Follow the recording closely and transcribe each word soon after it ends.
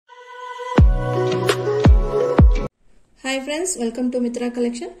friends, welcome to Mithra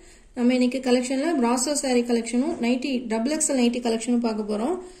collection. நம்ம இன்னைக்கு collectionல Brasso saree collection nighty double XL nighty collection பார்க்க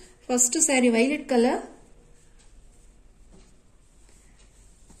போறோம். First saree violet color.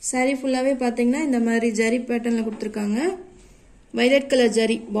 saree ஃபுல்லாவே பாத்தீங்கன்னா இந்த மாதிரி ஜரி பேட்டர்ன்ல கொடுத்திருக்காங்க. violet color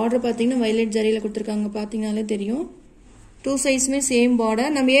ஜரி border பாத்தீங்கன்னா violet ஜரியில கொடுத்திருக்காங்க. பாத்தீங்கனாலே தெரியும். Two sides-மே same border.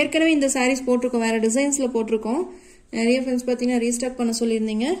 நம்ம ஏற்கனவே இந்த sarees போட்டுருக்கோம். வேற டிசைன்ஸ்ல போட்டுருக்கோம். நிறைய friends பாத்தீங்கன்னா ரீஸ்டாக் பண்ண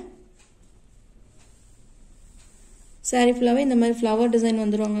சொல்லிருந்தீங்க. saree ஃபுல்லாவே இந்த மாதிரி flower design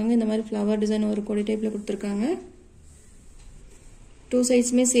வந்துருவாங்க. இந்த மாதிரி flower design ஒரு கொடி டைப்ல கொடுத்திருக்காங்க. Two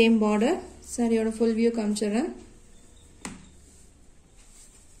sides-மே same border. சாரியோட full view காமிச்சறேன்.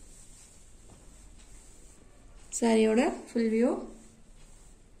 சாரியோட full view.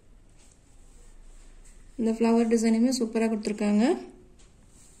 இந்த flower design-மே சூப்பரா கொடுத்திருக்காங்க.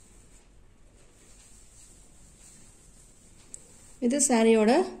 இது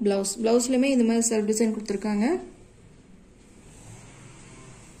சாரியோட blouse. Blouse-லயுமே இந்த மாதிரி self design கொடுத்திருக்காங்க.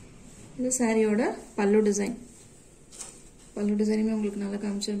 இது சாரியோட பல்லு டிசைன். பல்லு டிசைனுமே உங்களுக்கு நல்லா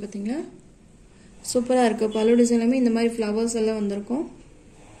காமிச்சேன் பாத்தீங்களா? சூப்பரா இருக்கு. பல்லு டிசைன்லமே இந்த மாதிரி flowers எல்லாம் வந்திருக்கும்.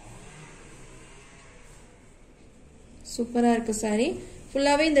 சூப்பரா இருக்கு சாரி.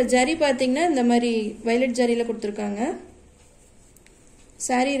 ஃபுல்லாவே இந்த ஜரி பாத்தீங்கன்னா இந்த மாதிரி violet ஜரியில கொடுத்திருக்காங்க.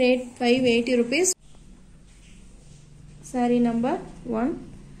 Sorry rate 580 rupees. Sorry number 1.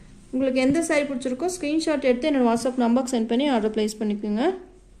 உங்களுக்கு எந்த சாரி பிடிச்சிருக்கோ ஸ்கிரீன்ஷாட் எடுத்து என்னோட வாட்ஸ்அப் நம்பருக்கு சென்ட் பண்ணி ஆர்டர் பிளேஸ் பண்ணிக்கோங்க.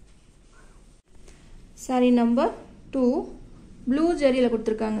 சாரி நம்பர் 2 ப்ளூ ஜரியில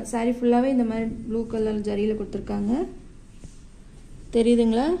கொடுத்திருக்காங்க. சாரி ஃபுல்லாவே இந்த மாதிரி ப்ளூ கலர் ஜரியில கொடுத்திருக்காங்க.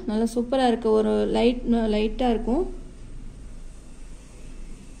 தெரியுதுங்களா? நல்லா சூப்பரா இருக்கு. ஒரு லைட்டா இருக்கும்.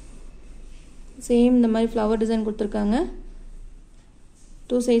 சேம் இந்த மாதிரி flower design கொடுத்திருக்காங்க.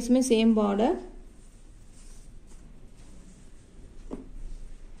 Two sides-மே same border.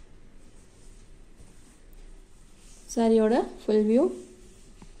 சாரியோட full view.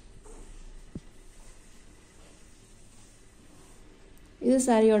 இது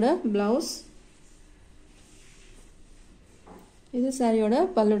சாரியோட blouse. இது சாரியோட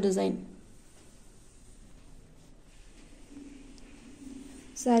பல்லு design.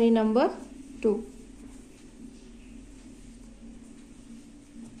 Sorry number 2.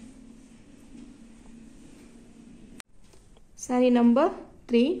 Sorry number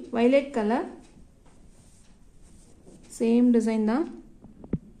 3 violet color. Same design தான்.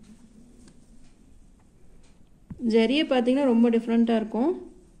 ஜரியை பாத்தீங்கன்னா ரொம்ப டிஃபரெண்டா இருக்கும்.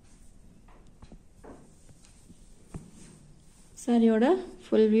 சாரியோட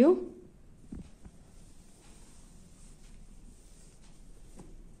full view.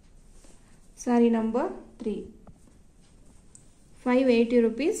 Sorry number 3 580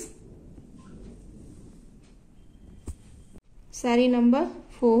 rupees. Sorry number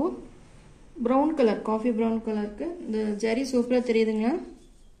 4 brown color, coffee brown கலருக்கு இந்த ஜரி சூப்பரா தெரியுதுங்களா?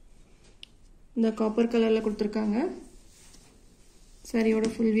 இந்த காப்பர் கலர்ல கொடுத்திருக்காங்க. சாரியோட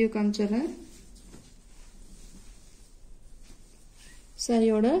full view காமிச்சறேன்.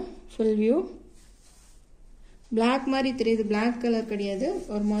 சாரியோட full view. black மாதிரி தெரியுது. black கலர் கிடையாது.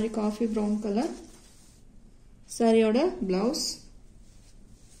 ஒரு மாதிரி காஃபி brown கலர். சாரியோட blouse.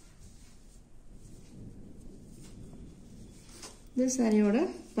 இது சாரியோட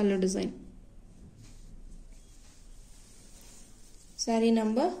பல்லு design. Sorry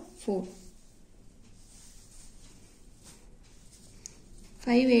number 4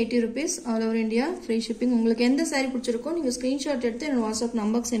 580 rupees. all over India free shipping. உங்களுக்கு எந்த saree பிடிச்சிருக்கோ நீங்க ஸ்கிரீன்ஷாட் எடுத்து என்னோட வாட்ஸ்அப்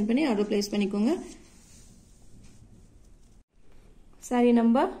நம்பருக்கு சென்ட் பண்ணி ஆர்டர் பிளேஸ் பண்ணிக்கோங்க. saree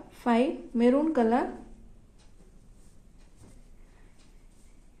number 5 maroon color.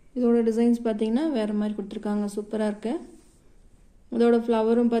 இதோட டிசைன்ஸ் பாத்தீங்கன்னா வேற மாதிரி கொடுத்திருக்காங்க. சூப்பரா இருக்கு. இதோட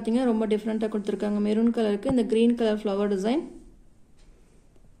ஃப்ளவரும் பாத்தீங்கன்னா ரொம்ப டிஃபரண்டா கொடுத்திருக்காங்க. மெரூன் கலருக்கு இந்த green color flower design.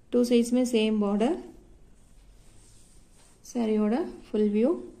 Two sides-மே same border. சாரியோட full view.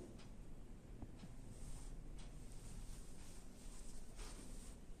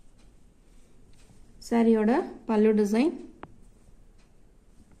 சாரியோட பல்லு டிசைன்.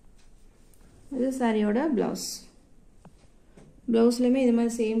 இது சாரியோட blouse. Blouse-லயுமே இது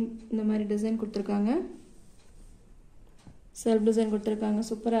மாதிரி சேம் இந்த மாதிரி டிசைன் கொடுத்திருக்காங்க. செல்ஃப் டிசைன் கொடுத்திருக்காங்க.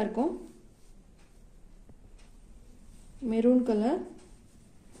 சூப்பரா இருக்கும். Maroon colour.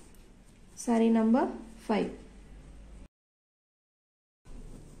 Sorry number 5.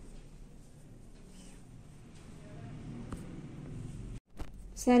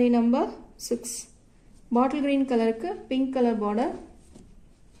 Sorry number 6 bottle green கலருக்கு pink colour border.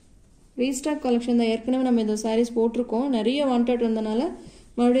 Restock collection தான். ஏற்கனவே நம்ம இந்த சாரீஸ் போட்டிருக்கோம். நிறைய வாண்டட் இருந்தனால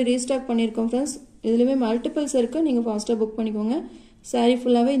மறுபடியும் ரீஸ்டாக் பண்ணியிருக்கோம் ஃப்ரெண்ட்ஸ். இதுலயுமே மல்டிபிள்ஸ் இருக்கு. நீங்க ஃபாஸ்டா புக் பண்ணிக்கோங்க. saree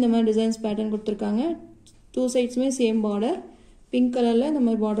ஃபுல்லாவே இந்த மாதிரி டிசைன்ஸ் பேட்டர்ன் கொடுத்திருக்காங்க. 2 சைட்ஸ்மே சேம் பார்டர் பிங்க் கலர்ல இந்த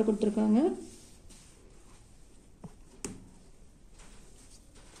மாதிரி பார்டர் கொடுத்திருக்காங்க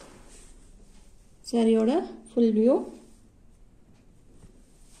சாரியோட ஃபுல் வியூ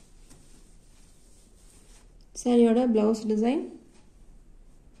சாரியோட ப்ளவுஸ் டிசைன்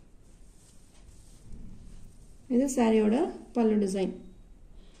இது சாரியோட பல்லு டிசைன்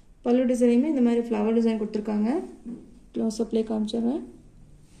பல்லு டிசைனுமே இந்த மாதிரி ஃப்ளவர் டிசைன் கொடுத்திருக்காங்க க்ளோஸ் அப்ல காமிச்சறேன்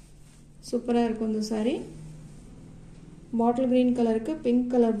சூப்பரா இருக்கும் இந்த saree bottle green கலருக்கு pink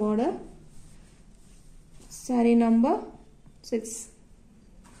colour border saree number 6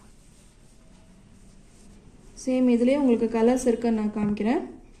 same இதுலயே உங்களுக்கு கலர்ஸ் இருக்கு நான் காமிக்கிறேன்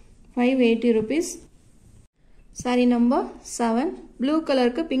 580 rupees saree number 7 blue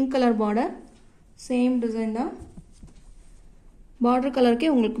கலருக்கு pink colour border same design தான் border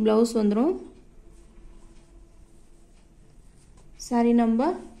கலர்க்கே உங்களுக்கு blouse வந்துரும் saree number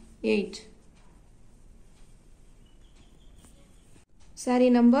 8 saree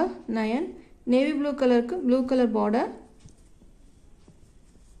number 9 navy blue கலருக்கு blue color border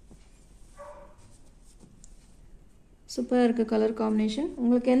சூப்பரா இருக்கு கலர் காம்பினேஷன்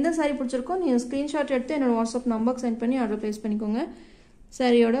உங்களுக்கு எந்த saree பிடிச்சிருக்கோ நீங்க ஸ்கிரீன்ஷாட் எடுத்து என்னோட WhatsApp நம்பருக்கு சென்ட் பண்ணி ஆர்டர் பிளேஸ் பண்ணிக்கோங்க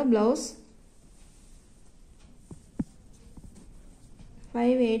சாரியோட blouse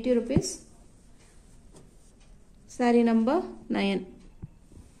 580 rupees saree number 9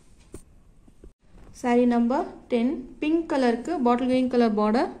 saree number 10 pink color ku bottle green color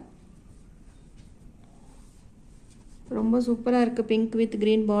border ரொம்ப சூப்பரா இருக்கு pink with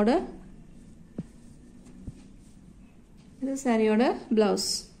green border இது சாரியோட blouse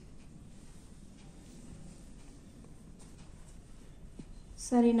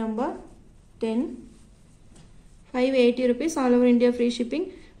saree number 10 580 rupees all over India free shipping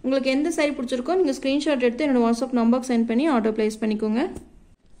உங்களுக்கு எந்த saree பிடிச்சிருக்கோ நீங்க ஸ்கிரீன்ஷாட் எடுத்து என்னோட WhatsApp நம்பருக்கு சென்ட் பண்ணி ஆர்டர் பிளேஸ் பண்ணிக்கோங்க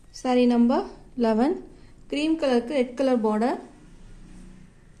saree number 11 cream color ku red color border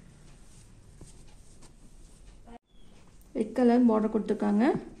red color border கொடுத்திருக்காங்க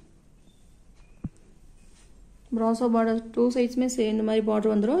brasso border two sides மே சேம் இந்த மாதிரி border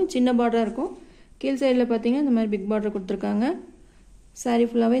வந்துரும் சின்ன border இருக்கும் கீழ் சைடுல பாத்தீங்க இந்த மாதிரி big border கொடுத்திருக்காங்க saree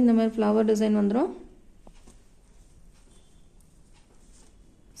ஃபுல்லாவே இந்த மாதிரி flower design வந்துரும்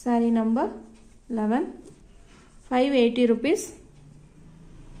saree number 11 580 rupees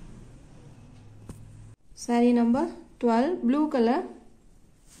saree number 12 blue color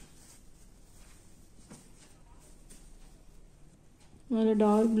நல்ல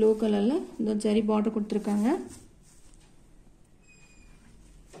டார்க் ப்ளூ கலர்ல இந்த ஜரி border கொடுத்திருக்காங்க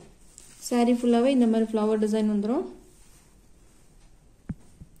saree ஃபுல்லாவே இந்த மாதிரி flower design வந்துரும்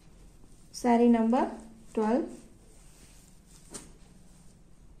saree number 12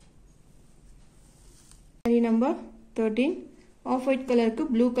 saree number 13 off white color ku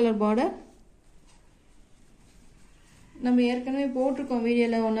blue color border நம்ம ஏற்கனவே போட்டுருக்கோம்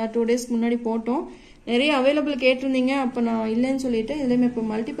வீடியோல 1 or 2 days முன்னாடி போட்டோம் நிறைய அவேலபிள் கேட்டிருந்தீங்க அப்ப நான் இல்லன்னு சொல்லிட்டு இதுலயே இப்ப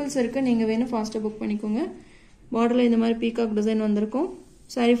மல்டிபிள்ஸ் இருக்கு நீங்க வேணும் ஃபாஸ்டா புக் பண்ணிக்கோங்க borderல இந்த மாதிரி பீகாக் டிசைன் வந்திருக்கும்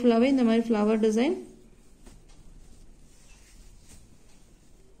saree ஃபுல்லாவே இந்த மாதிரி flower design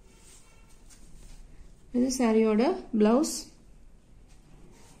இது சாரியோட blouse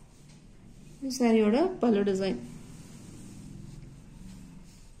இது சாரியோட பல்லு design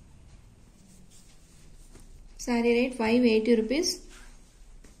saree rate 580 rupees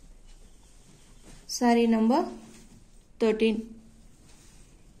saree number 13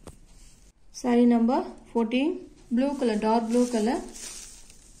 saree number 14 blue color dark blue color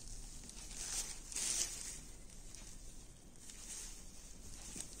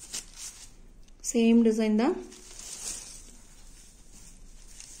same design da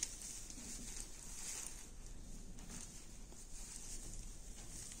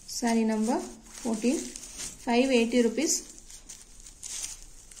saree number 14 580 rupees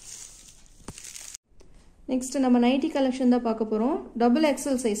next நம்ம நைட்டி கலெக்ஷன் தான் பார்க்க போறோம் double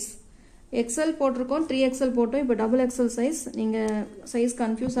XL size XL போட்டுருக்கோம் 3XL போட்டோம் இப்போ double XL size நீங்க சைஸ்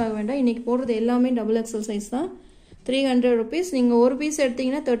கன்ஃபியூஸ் ஆக வேண்டாம் இன்னைக்கு போடுறது எல்லாமே double XL size தான் 300 rupees நீங்க ஒரு பீஸ்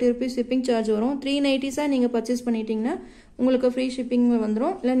எடுத்தீங்கன்னா 30 rupees shipping charge வரும் 390s நீங்க பர்ச்சேஸ் பண்ணிட்டீங்கன்னா உங்களுக்கு free shipping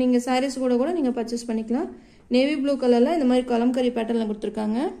வந்துரும் இல்ல நீங்க sarees கூட நீங்க பர்ச்சேஸ் பண்ணிக்கலாம் navy blue கலர்ல இந்த மாதிரி கலம்கரி பேட்டர்ன்ல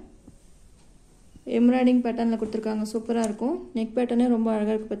கொடுத்திருக்காங்க எம்ப்ராய்டிங் பேட்டர்ன்ல கொடுத்திருக்காங்க சூப்பரா இருக்கும் நெக் பேட்டர்னே ரொம்ப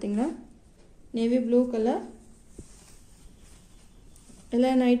அழகா இருக்கு பாத்தீங்களா navy blue கலர் எல்லா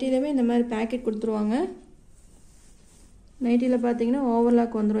நைட்டிலமே இந்த மாதிரி பாக்கெட் கொடுத்துருவாங்க நைட்டில பாத்தீங்கன்னா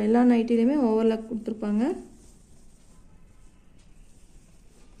ஓவர்லாக் வந்துரும் எல்லா நைட்டிலமே ஓவர்லாக் கொடுத்திருப்பாங்க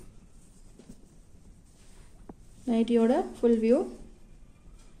நைட்டியோட full view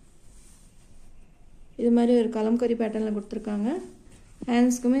இது மாதிரி ஒரு கலம்கரி பேட்டர்ன்ல கொடுத்திருக்காங்க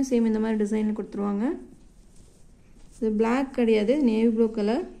ஹேண்ட்ஸ்க்குமே சேம் இந்த மாதிரி டிசைன்ல கொடுத்துருவாங்க இது black கிடையாது, navy blue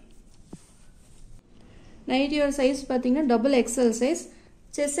color. நைட்டியோட சைஸ் பார்த்தீங்கன்னா double XL size.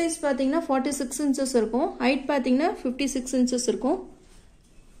 Chest size பார்த்தீங்கன்னா 46 inches இருக்கும். ஹைட் பார்த்தீங்கன்னா 56 inches இருக்கும்.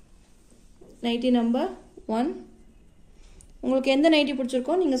 Nightie number 1. உங்களுக்கு எந்த நைட்டி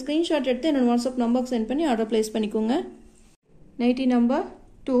பிடிச்சிருக்கோ நீங்கள் ஸ்க்ரீன்ஷாட் எடுத்து என்னோட வாட்ஸ்அப் நம்பருக்கு சென்ட் பண்ணி ஆர்டர் ப்ளேஸ் பண்ணிக்கோங்க. Nightie number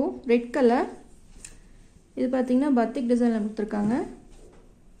 2 red colour. இது பார்த்தீங்கன்னா பத்திக் டிசைனில் கொடுத்துருக்காங்க.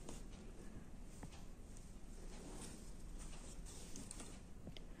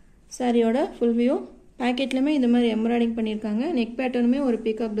 சாரியோட ஃபுல் வியூ. பேக்கெட்லையுமே இந்த மாதிரி எம்ப்ராய்டிங் பண்ணியிருக்காங்க. நெக் பேட்டர்னுமே ஒரு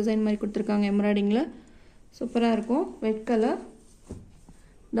பீகாக் டிசைன் மாதிரி கொடுத்துருக்காங்க எம்ப்ராய்டிங்கில். சூப்பராக இருக்கும். Red colour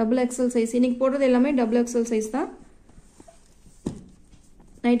double XL size. இன்றைக்கி போடுறது எல்லாமே டபுள் எக்ஸல் சைஸ் தான்.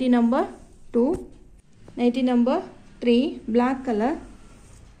 Nightie number 2. Nightie number 3 black colour.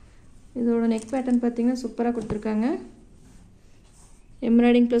 இதோட நெக் பேட்டர்ன் பார்த்தீங்கன்னா சூப்பராக கொடுத்துருக்காங்க.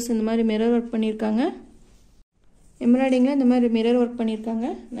 எம்ப்ராய்டிங் ப்ளஸ் இந்த மாதிரி மிரர் ஒர்க் பண்ணியிருக்காங்க. எம்ப்ராய்டிங்கில் இந்த மாதிரி மிரர் ஒர்க் பண்ணியிருக்காங்க.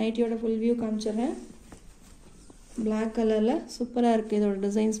 நைட்டியோட ஃபுல் வியூ காமிச்சிடுறேன். black கலரில் சூப்பராக இருக்குது இதோட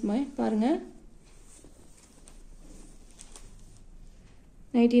டிசைன்ஸ் மாதிரி பாருங்கள்.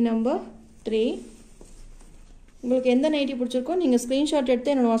 Nightie number 3. உங்களுக்கு எந்த நைட்டி பிடிச்சிருக்கோ நீங்கள் ஸ்க்ரீன்ஷாட்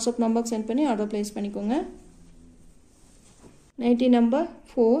எடுத்து என்னோட வாட்ஸ்அப் நம்பருக்கு சென்ட் பண்ணி ஆர்டர் ப்ளேஸ் பண்ணிக்கோங்க. Nightie number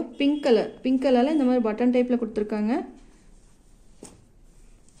 4 pink colour. Pink கலரில் இந்த மாதிரி பட்டன் டைப்பில் கொடுத்துருக்காங்க.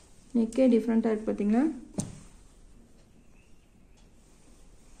 நெக்கே டிஃப்ரெண்ட்டாக இருக்குது பார்த்தீங்களா.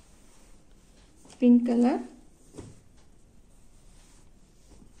 Pink colour.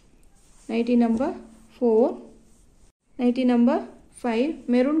 Nightie number 4. Nightie number 5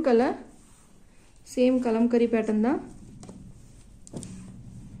 maroon colour. Same kalamkari pattern தான்.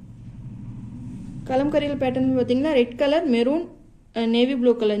 கலம்கரியில் பேட்டர்ன் பார்த்தீங்கன்னா red colour, maroon, navy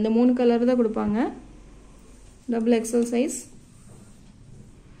blue colour இந்த 3 கலர் தான் கொடுப்பாங்க. Double XL size.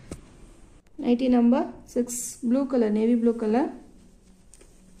 Nightie number 6 blue colour, navy blue colour.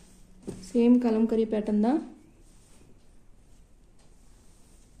 Same kalamkari pattern தான்.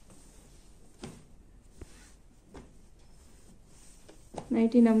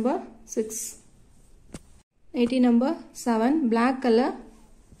 Nightie number 6. Nightie number 7 black colour.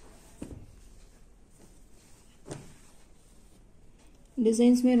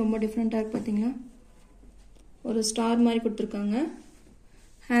 டிசைன்ஸுமே ரொம்ப டிஃப்ரெண்ட்டாக இருக்குது பார்த்தீங்களா. ஒரு ஸ்டார் மாதிரி கொடுத்துருக்காங்க.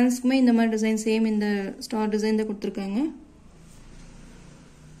 ஹேண்ட்ஸ்க்குமே இந்த மாதிரி டிசைன் சேம் இந்த ஸ்டார் டிசைன் தான் கொடுத்துருக்காங்க.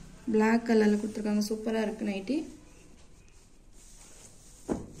 black கலரில் கொடுத்துருக்காங்க. சூப்பராக இருக்குது nightie.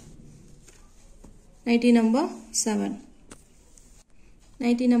 Nightie number 7.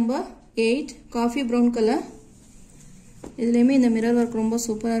 Nightie number 8 coffee brown colour. இதுலேயுமே இந்த மிரர் ஒர்க் ரொம்ப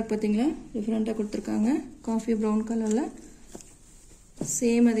சூப்பராக இருக்குது பார்த்தீங்களா. டிஃப்ரெண்ட்டாக கொடுத்துருக்காங்க. காஃபி ப்ரௌன் கலரில்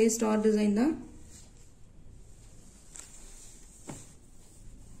சேம் அதே ஸ்டார் டிசைன் தான்.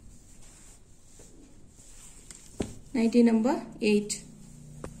 Nightie number 8.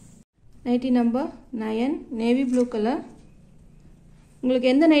 Nightie number 9 navy blue colour.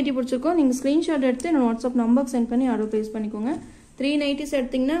 உங்களுக்கு எந்த நைட்டி பிடிச்சிருக்கோ நீங்கள் ஸ்க்ரீன்ஷாட் எடுத்து என்னோட வாட்ஸ்அப் நம்பருக்கு சென்ட் பண்ணி ஆர்டர் ப்ளேஸ் பண்ணிக்கோங்க. 3 நைட்டிஸ்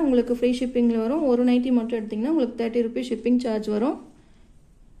எடுத்திங்கன்னா உங்களுக்கு ஃப்ரீ ஷிப்பிங்கில் வரும். ஒரு நைட்டி மட்டும் எடுத்திங்கன்னா உங்களுக்கு 30 rupees ஷிப்பிங் சார்ஜ் வரும்.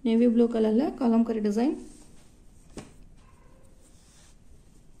 நேவி ப்ளூ கலரில் kalamkari design.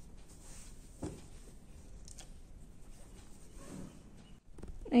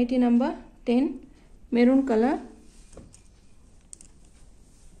 Nightie number 10 maroon colour.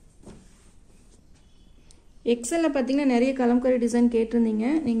 எக்ஸலில் பார்த்தீங்கன்னா நிறைய கலம்கரி டிசைன் கேட்டிருந்தீங்க.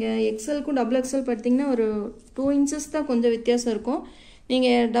 நீங்கள் எக்ஸலுக்கும் டபுள் எக்ஸல் பார்த்தீங்கன்னா ஒரு 2 inches தான் கொஞ்சம் வித்தியாசம் இருக்கும்.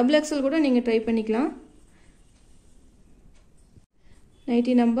 நீங்கள் டபுள் எக்ஸல் கூட நீங்கள் ட்ரை பண்ணிக்கலாம்.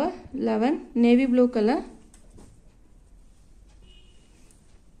 Nightie number 11 navy blue colour.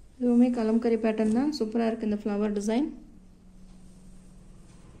 இதுவுமே கலம்கரி பேட்டர்ன் தான். சூப்பராக இருக்குது இந்த flower design.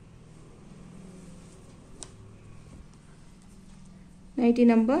 Nightie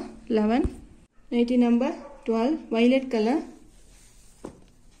number 11. Nightie number 12 violet color.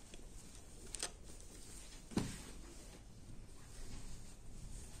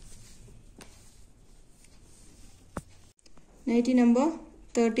 Nightie number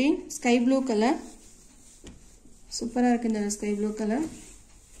 13 sky blue color. சூப்பராக இருக்குது இந்த ஸ்கை ப்ளூ கலர்.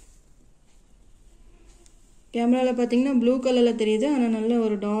 கேமராவில் பார்த்தீங்கன்னா ப்ளூ கலரில் தெரியுது, ஆனால் நல்ல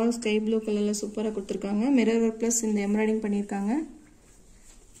ஒரு டார்க் ஸ்கை ப்ளூ கலரில் சூப்பராக கொடுத்துருக்காங்க. மிரர் ஒர்க் ப்ளஸ் இந்த எம்ப்ராய்டிங் பண்ணியிருக்காங்க.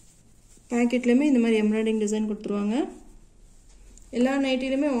 பேக்கெட்லேயுமே இந்த மாதிரி எம்ப்ராய்டிங் டிசைன் கொடுத்துருவாங்க. எல்லா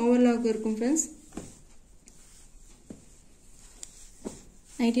நைட்டிலுமே ஓவர்லாக் இருக்கும் friends.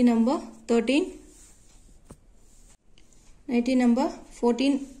 Nightie number 13. Nightie number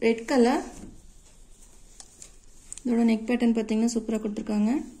 14 red colour. இதோட நெக் பேட்டர்ன் பார்த்தீங்கன்னா சூப்பராக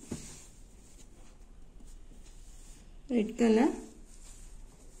கொடுத்துருக்காங்க. Red colour.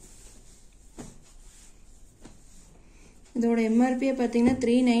 இதோட MRP பாத்தீங்கன்னா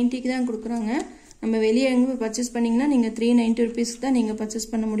 390 க்கு தான் கொடுக்கறாங்க. நம்ம வெளிய எங்க பர்சேஸ் பண்ணீங்கன்னா நீங்க 390 rupees தான் நீங்க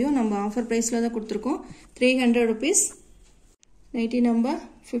பர்சேஸ் பண்ண முடியும். நம்ம ஆஃபர் பிரைஸ்ல தான் கொடுத்திருக்கோம். 300 rupees. Nightie number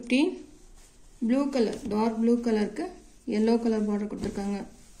 15 blue color, dark blue colorக்கு yellow color border கொடுத்திருக்காங்க.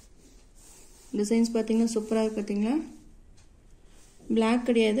 டிசைன்ஸ் பாத்தீங்கன்னா சூப்பரா இருக்கு பாத்தீங்களா? black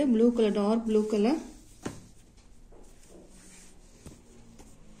கிடையாது, blue color, dark blue color.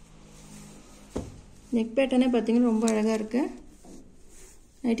 Neck பேட்டர்னே பாத்தீங்கன்னா ரொம்ப அழகா இருக்கு.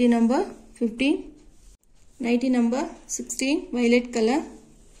 Nightie number 15. Nightie number 16 violet color.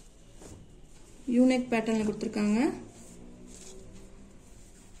 U-neck பேட்டர்ன்ல கொடுத்திருக்காங்க.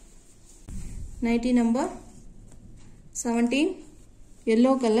 Nightie number 17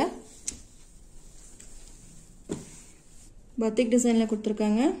 yellow color. பத்திக் டிசைன்ல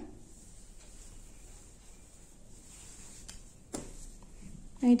கொடுத்திருக்காங்க.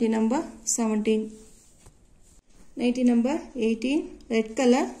 Nightie number 17. Nightie number 18 red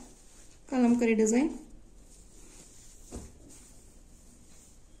color kalamkari design.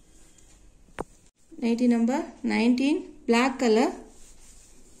 Nightie number 19 black color.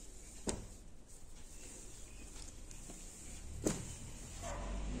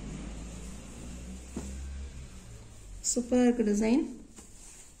 சூப்பரா இருக்கு design.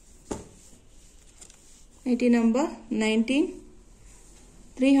 Nightie number 19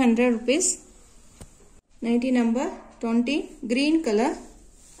 300 rupees. Nightie number 20 green color.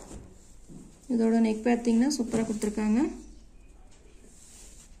 இதோட நெக் பாத்தீங்கன்னா சூப்பரா கொடுத்திருக்காங்க.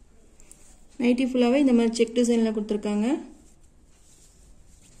 நைட்டி ஃபுல்லாவே இந்த மாதிரி செக் டிசைன்ல கொடுத்திருக்காங்க.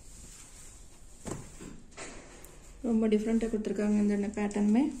 ரொம்ப டிஃபரண்டா கொடுத்திருக்காங்க இந்த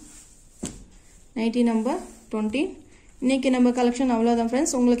பேட்டர்னுமே. Nightie number 20. இன்னைக்கு நம்ம கலெக்ஷன் அவ்வளவுதான்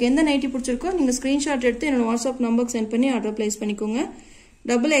फ्रेंड्स. உங்களுக்கு எந்த நைட்டி பிடிச்சிருக்கோ நீங்க ஸ்கிரீன்ஷாட் எடுத்து என்னோட வாட்ஸ்அப் நம்பருக்கு சென்ட் பண்ணி ஆர்டர் பிளேஸ் பண்ணிக்கோங்க.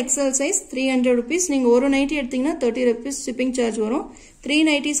 Double XL size 300 rupees. நீங்க ஒரு நைட்டி எடுத்தீங்கன்னா 30 rupees ஷிப்பிங் சார்ஜ் வரும். 3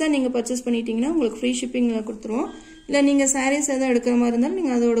 நைட்டிஸா நீங்க பர்ச்சேஸ் பண்ணிட்டீங்கன்னா உங்களுக்கு ஃப்ரீ ஷிப்பிங்ல கொடுத்துருவோம். இல்ல நீங்க sarees ஏதாவது எடுக்கிற மாதிரி இருந்தாலும்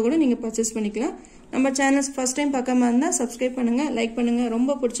நீங்க அதோட கூட நீங்க பர்ச்சேஸ் பண்ணிக்கலாம். நம்ம சேனல் ஃபர்ஸ்ட் டைம் பார்க்காம இருந்தா சப்ஸ்கிரைப் பண்ணுங்க, லைக் பண்ணுங்க.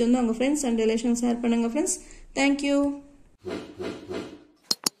 ரொம்ப பிடிச்சிருந்தா உங்க ஃப்ரெண்ட்ஸ் அண்ட் ரிலேஷன்ஸ் ஷேர் பண்ணுங்க फ्रेंड्स. Thank you.